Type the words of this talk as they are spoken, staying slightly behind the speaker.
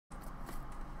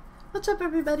What's up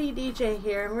everybody, DJ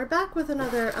here, and we're back with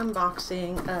another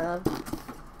unboxing of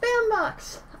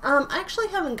Bambox. I actually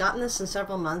haven't gotten this in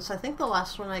several months. I think the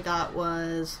last one I got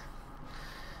was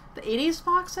the 80s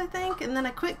box, I think, and then I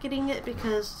quit getting it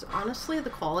because honestly the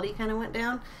quality kind of went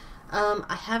down.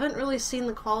 I haven't really seen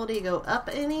the quality go up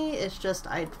any. It's just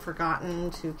I'd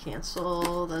forgotten to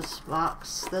cancel this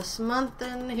box this month,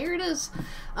 and here it is.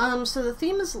 So the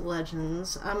theme is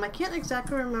Legends. I can't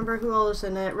exactly remember who all is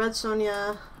in it. Red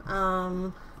Sonja,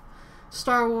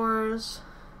 Star Wars.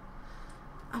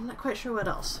 I'm not quite sure what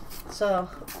else. So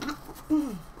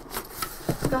go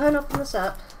ahead and open this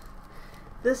up.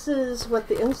 This is what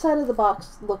the inside of the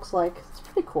box looks like. It's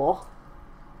pretty cool.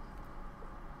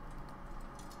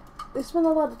 They spend a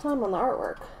lot of time on the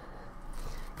artwork,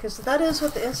 because that is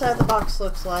what the inside of the box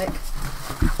looks like,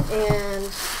 and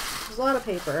there's a lot of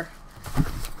paper.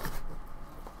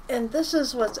 And this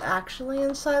is what's actually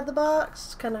inside the box.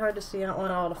 It's kind of hard to see. I don't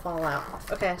want it all to fall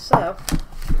out. Okay, so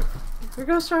we're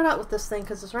going to start out with this thing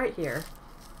because it's right here.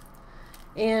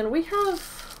 And we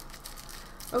have,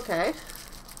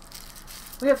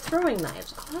 we have throwing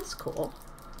knives. Oh, that's cool.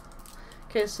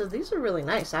 Okay, so these are really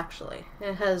nice, actually.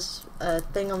 It has a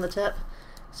thing on the tip.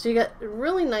 So you got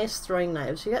really nice throwing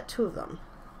knives. You got two of them.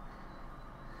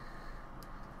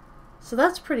 So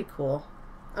that's pretty cool.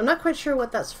 I'm not quite sure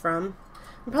what that's from.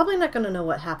 I'm probably not going to know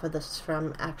what half of this is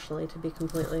from, actually, to be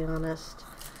completely honest.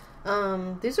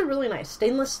 These are really nice.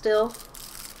 Stainless steel.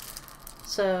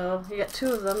 So you got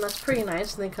two of them. That's pretty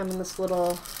nice. And they come in this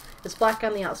little... It's black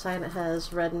on the outside and it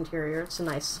has red interior. It's a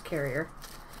nice carrier.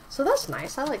 So that's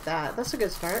nice. I like that. That's a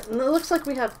good start. And it looks like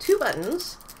we have two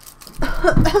buttons.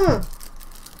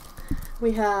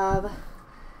 We have...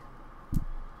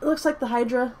 It looks like the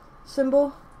Hydra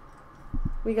symbol.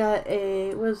 We got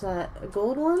a... What is that? A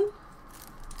gold one?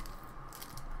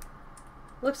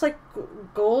 Looks like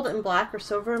gold and black, or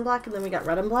silver and black, and then we got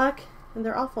red and black. And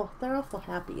they're awful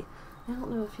happy. I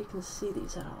don't know if you can see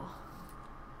these at all.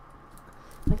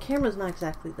 My camera's not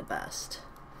exactly the best.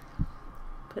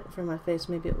 Put it in front of my face,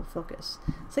 maybe it will focus.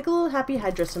 It's like a little happy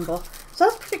Hydra symbol. So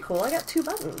that's pretty cool. I got two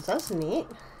buttons. That's neat.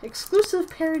 Exclusive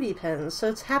parody pins. So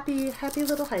it's happy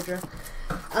little Hydra.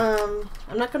 I'm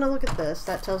not going to look at this.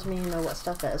 That tells me, you know, what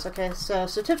stuff is. Okay, so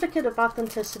Certificate of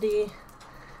Authenticity.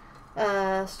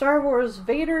 Star Wars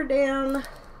Vader Dan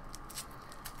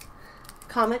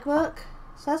comic book.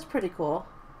 So that's pretty cool.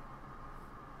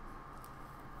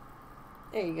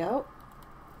 There you go.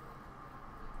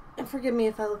 And forgive me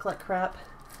if I look like crap.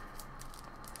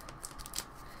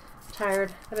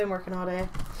 Tired. I've been working all day.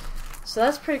 So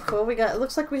that's pretty cool. We got, it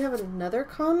looks like we have another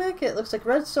comic. It looks like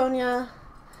Red Sonja,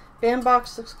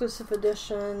 Bambox exclusive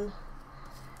edition.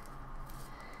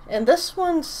 And this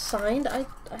one's signed. I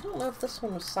don't know if this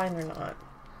one was signed or not.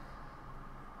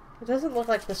 It doesn't look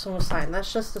like this one was signed.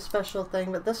 That's just a special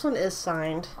thing, but this one is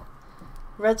signed.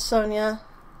 Red Sonja.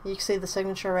 You can see the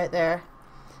signature right there.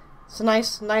 It's a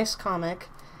nice comic.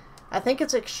 I think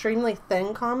it's an extremely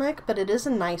thin comic, but it is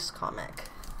a nice comic.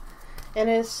 And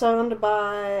it is signed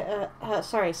by,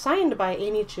 signed by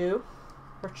Amy Chu.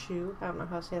 Or Chu, I don't know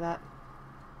how to say that.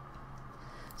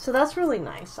 So that's really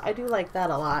nice. I do like that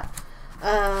a lot.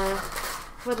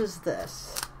 What is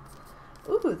this?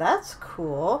 Ooh, that's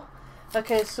cool.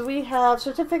 Okay, so we have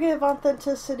Certificate of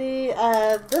Authenticity.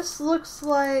 This looks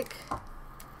like...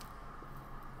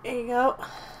 There you go.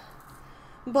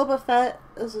 Boba Fett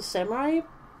is a samurai,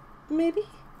 maybe?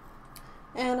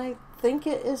 And I think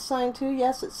it is signed too.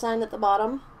 Yes, it's signed at the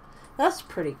bottom. That's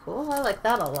pretty cool. I like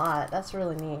that a lot. That's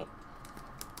really neat.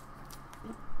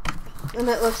 And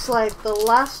it looks like the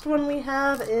last one we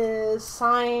have is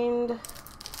signed...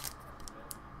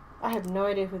 I have no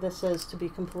idea who this is, to be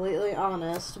completely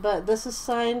honest. But this is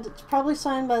signed... It's probably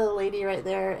signed by the lady right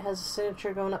there. It has a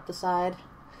signature going up the side.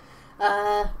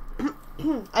 I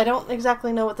don't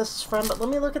exactly know what this is from, but let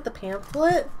me look at the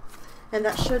pamphlet, and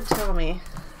that should tell me.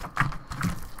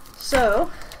 So,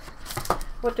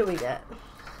 what do we get?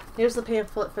 Here's the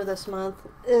pamphlet for this month.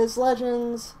 It's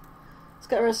Legends. It's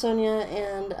got Red Sonja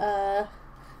and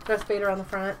Darth Vader on the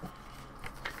front.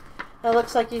 It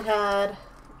looks like you had...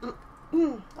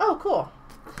 Oh, cool.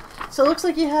 So it looks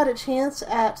like you had a chance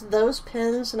at those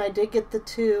pins, and I did get the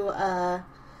two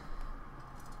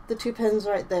pins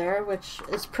right there, which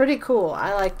is pretty cool.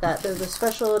 I like that. There's a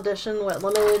special edition, what,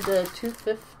 limited to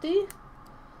 250?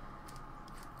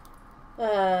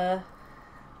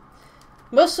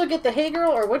 Most will get the Hey Girl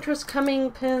or Winter's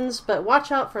Coming pins, but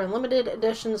watch out for a limited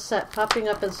edition set popping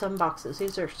up in some boxes.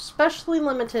 These are specially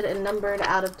limited and numbered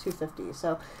out of 250.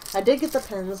 So I did get the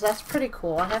pins. That's pretty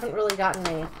cool. I haven't really gotten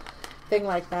anything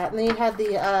like that. And then you had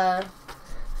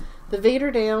the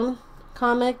Vader Down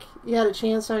comic, you had a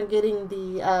chance on getting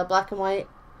the black and white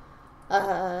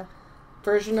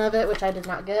version of it, which I did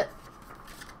not get.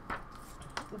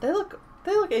 They look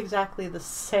exactly the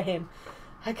same.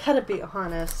 I gotta be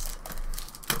honest.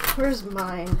 Where's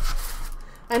mine?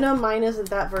 I know mine isn't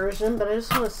that version, but I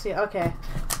just want to see. Okay.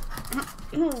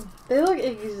 They look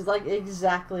like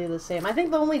exactly the same. I think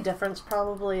the only difference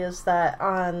probably is that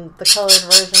on the colored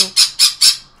version,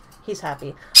 he's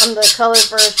happy. On the colored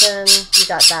version, you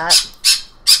got that.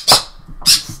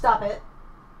 Stop it.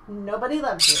 Nobody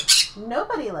loves you.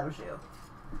 Nobody loves you.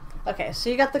 Okay, so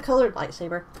you got the colored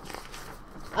lightsaber.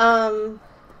 And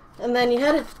then you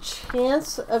had a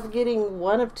chance of getting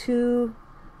one of two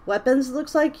weapons, it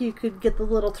looks like. You could get the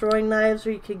little throwing knives,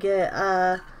 or you could get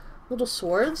little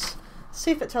swords. Let's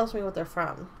see if it tells me what they're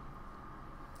from.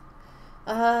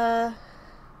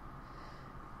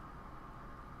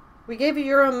 We gave you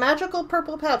your own magical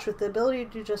purple pouch with the ability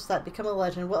to do just that. Become a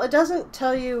legend. Well, it doesn't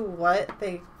tell you what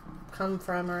they come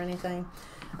from or anything.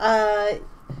 And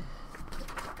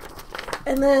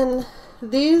then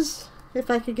these,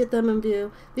 if I could get them in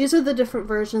view, these are the different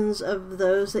versions of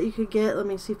those that you could get. Let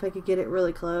me see if I could get it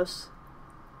really close.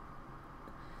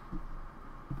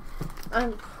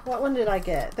 What one did I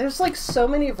get? There's like so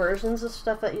many versions of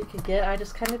stuff that you could get. I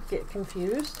just kind of get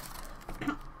confused.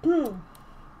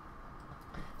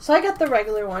 So I got the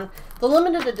regular one. The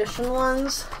limited edition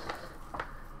ones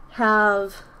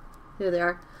have, here they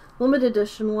are. Limited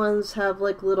edition ones have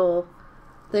like little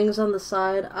things on the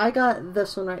side. I got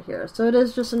this one right here. So it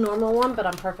is just a normal one, but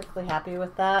I'm perfectly happy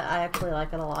with that. I actually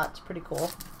like it a lot. It's pretty cool.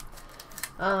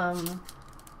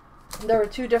 There were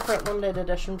two different limited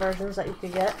edition versions that you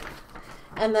could get.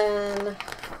 And then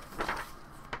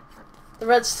the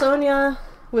Red Sonja,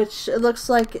 which it looks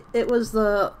like it was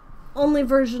the only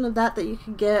version of that you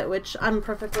could get, which I'm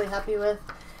perfectly happy with.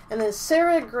 And then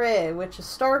Sarah Gray, which is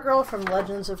Stargirl from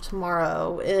Legends of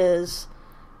Tomorrow, is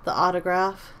the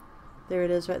autograph. There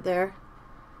it is right there.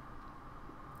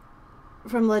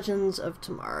 From Legends of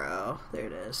Tomorrow. There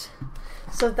it is.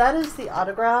 So that is the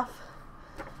autograph.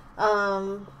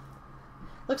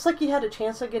 Looks like you had a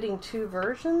chance of getting two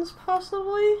versions,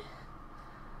 possibly.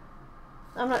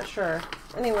 I'm not sure.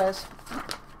 Anyways.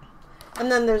 And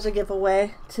then there's a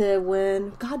giveaway to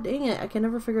win. God dang it, I can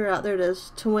never figure it out. There it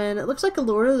is. To win, it looks like a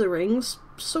Lord of the Rings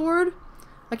sword.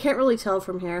 I can't really tell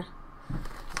from here.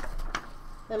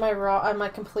 Am I wrong? Am I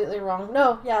completely wrong?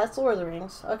 No, yeah, it's Lord of the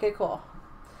Rings. Okay, cool.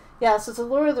 Yeah, so it's a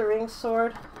Lord of the Rings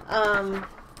sword. I'm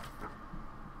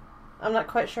not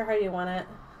quite sure how you want it.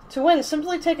 To win,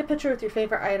 simply take a picture with your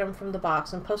favorite item from the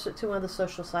box and post it to one of the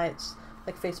social sites,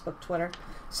 like Facebook, Twitter.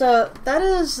 So that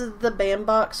is the BAM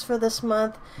box for this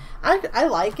month. I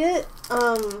like it.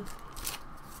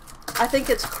 I think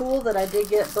it's cool that I did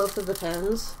get both of the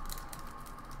pens.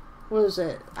 What is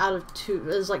it? Out of two,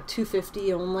 it was like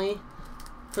 $2.50 only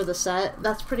for the set.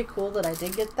 That's pretty cool that I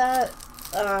did get that.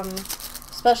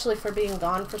 Especially for being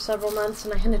gone for several months,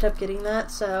 and I ended up getting that.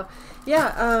 So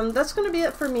yeah, that's going to be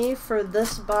it for me for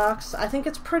this box. I think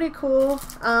it's pretty cool.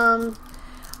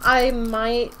 I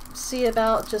might see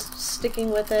about just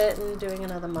sticking with it and doing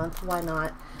another month. Why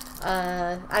not?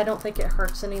 I don't think it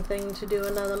hurts anything to do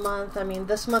another month. I mean,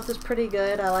 this month is pretty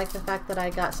good. I like the fact that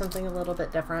I got something a little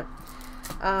bit different.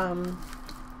 I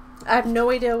have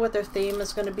no idea what their theme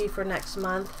is going to be for next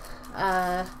month.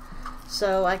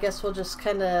 So I guess we'll just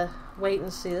kind of wait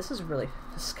and see. This is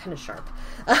kind of sharp.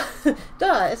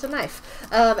 Duh, it's a knife.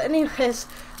 Anyways,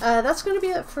 that's going to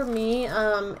be it for me.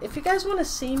 If you guys want to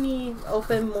see me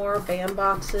open more BAM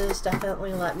boxes,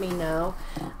 definitely let me know.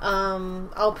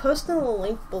 I'll post in the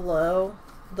link below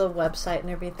the website and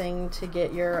everything to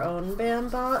get your own BAM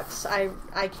box.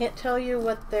 I can't tell you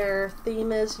what their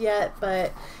theme is yet,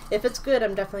 but if it's good,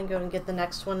 I'm definitely going to get the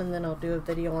next one, and then I'll do a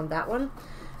video on that one.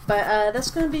 But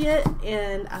that's going to be it,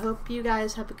 and I hope you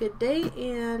guys have a good day,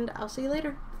 and I'll see you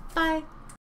later. Bye!